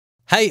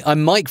Hey,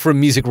 I'm Mike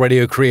from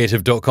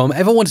musicradiocreative.com.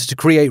 Ever wanted to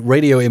create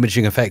radio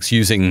imaging effects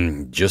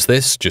using just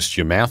this, just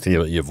your mouth,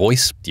 your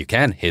voice? You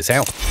can. Here's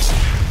how.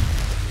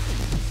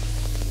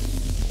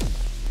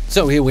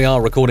 So here we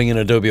are recording in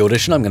Adobe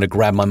Audition. I'm going to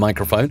grab my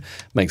microphone,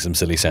 make some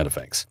silly sound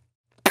effects.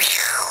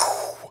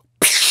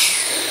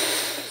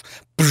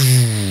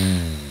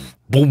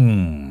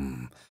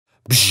 Boom.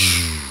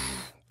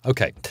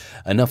 Okay,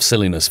 enough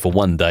silliness for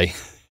one day.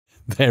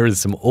 There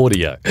is some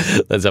audio.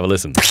 Let's have a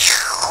listen.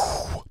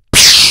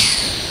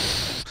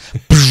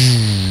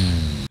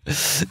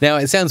 Now,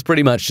 it sounds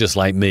pretty much just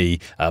like me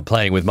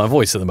playing with my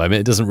voice at the moment.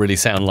 It doesn't really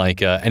sound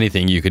like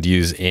anything you could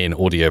use in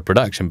audio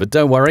production, but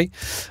don't worry,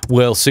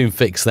 we'll soon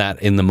fix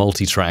that in the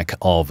multi-track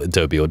of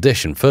Adobe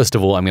Audition. First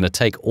of all, I'm going to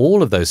take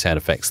all of those sound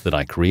effects that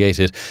I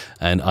created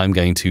and I'm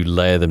going to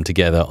layer them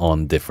together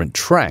on different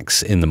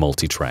tracks in the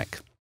multi-track.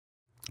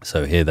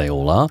 So here they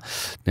all are.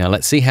 Now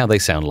let's see how they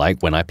sound like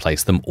when I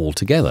place them all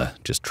together.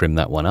 Just trim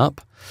that one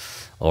up.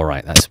 All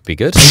right, that's be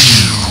good.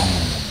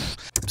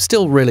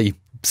 Still really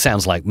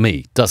sounds like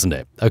me, doesn't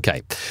it?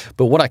 Okay,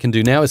 but what I can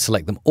do now is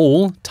select them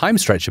all, time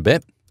stretch a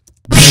bit,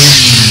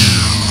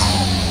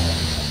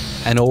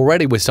 and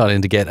already we're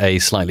starting to get a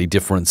slightly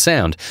different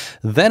sound.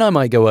 Then I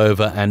might go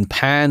over and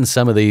pan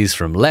some of these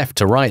from left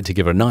to right to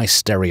give a nice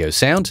stereo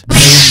sound.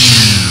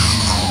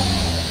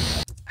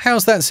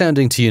 How's that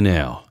sounding to you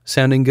now?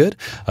 Sounding good?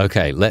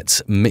 Okay,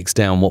 let's mix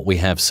down what we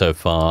have so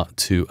far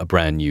to a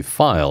brand new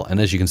file.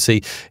 And as you can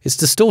see, it's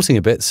distorting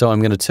a bit, so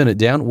I'm going to turn it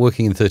down.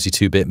 Working in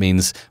 32-bit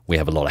means we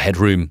have a lot of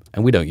headroom,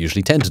 and we don't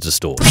usually tend to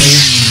distort.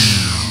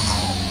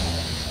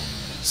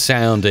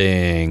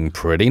 Sounding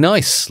pretty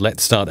nice.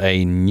 Let's start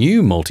a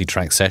new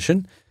multi-track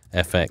session.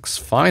 FX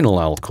Final,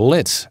 I'll call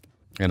it.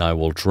 And I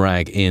will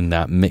drag in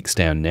that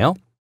Mixdown now.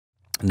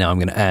 Now I'm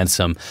going to add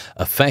some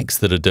effects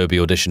that Adobe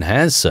Audition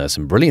has,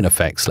 some brilliant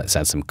effects. Let's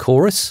add some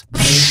chorus.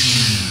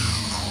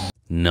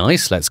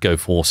 Nice, let's go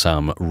for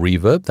some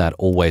reverb. That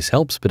always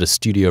helps, bit of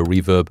studio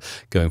reverb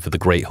going for the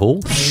Great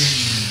Hall.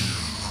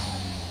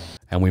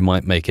 And we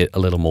might make it a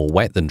little more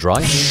wet than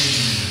dry.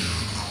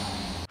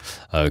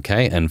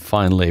 Okay, and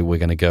finally we're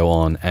going to go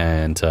on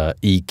and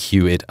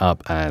EQ it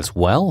up as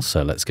well.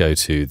 So let's go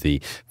to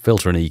the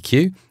filter and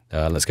EQ.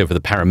 Let's go for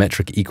the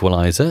parametric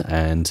equalizer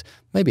and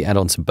maybe add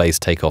on some bass,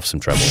 take off some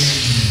treble.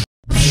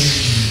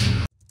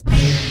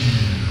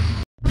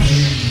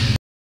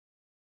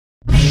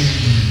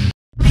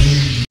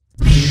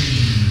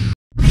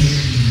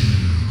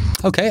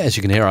 Okay, as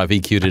you can hear, I've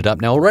EQ'd it up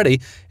now already.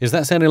 Is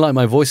that sounding like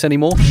my voice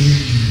anymore?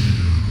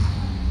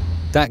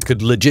 That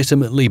could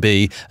legitimately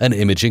be an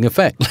imaging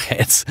effect.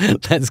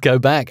 Let's go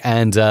back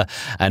and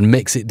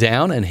mix it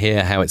down and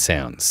hear how it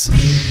sounds.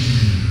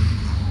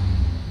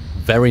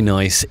 Very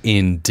nice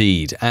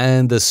indeed.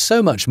 And there's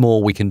so much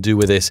more we can do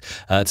with this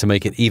to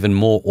make it even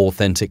more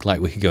authentic.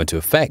 Like we could go into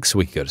effects,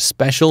 we could go to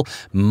special,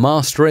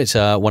 master it.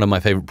 One of my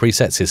favorite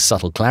presets is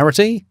subtle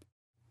clarity.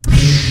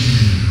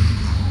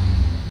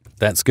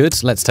 That's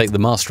good. Let's take the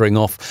mastering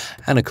off.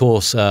 And of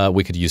course,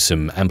 we could use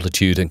some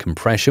amplitude and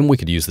compression. We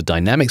could use the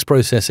dynamics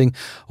processing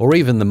or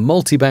even the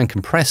multiband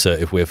compressor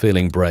if we're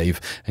feeling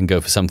brave and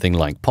go for something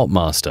like Pop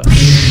Master.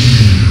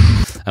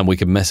 And we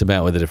could mess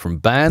about with the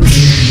different bands.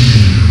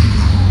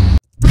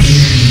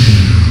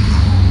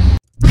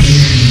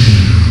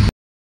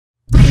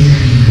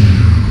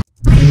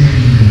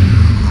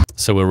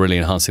 So we're really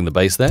enhancing the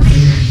bass there.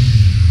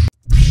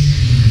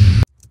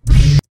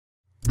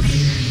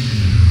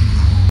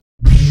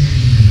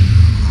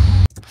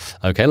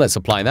 Okay, let's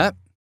apply that.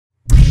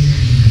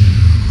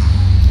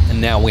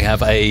 And now we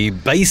have a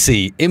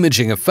bassy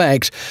imaging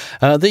effect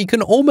that you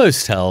can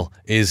almost tell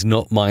is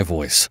not my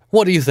voice.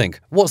 What do you think?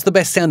 What's the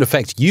best sound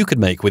effect you could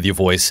make with your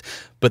voice,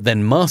 but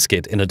then mask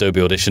it in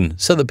Adobe Audition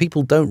so that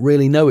people don't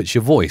really know it's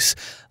your voice?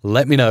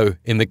 Let me know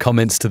in the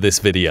comments to this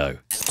video.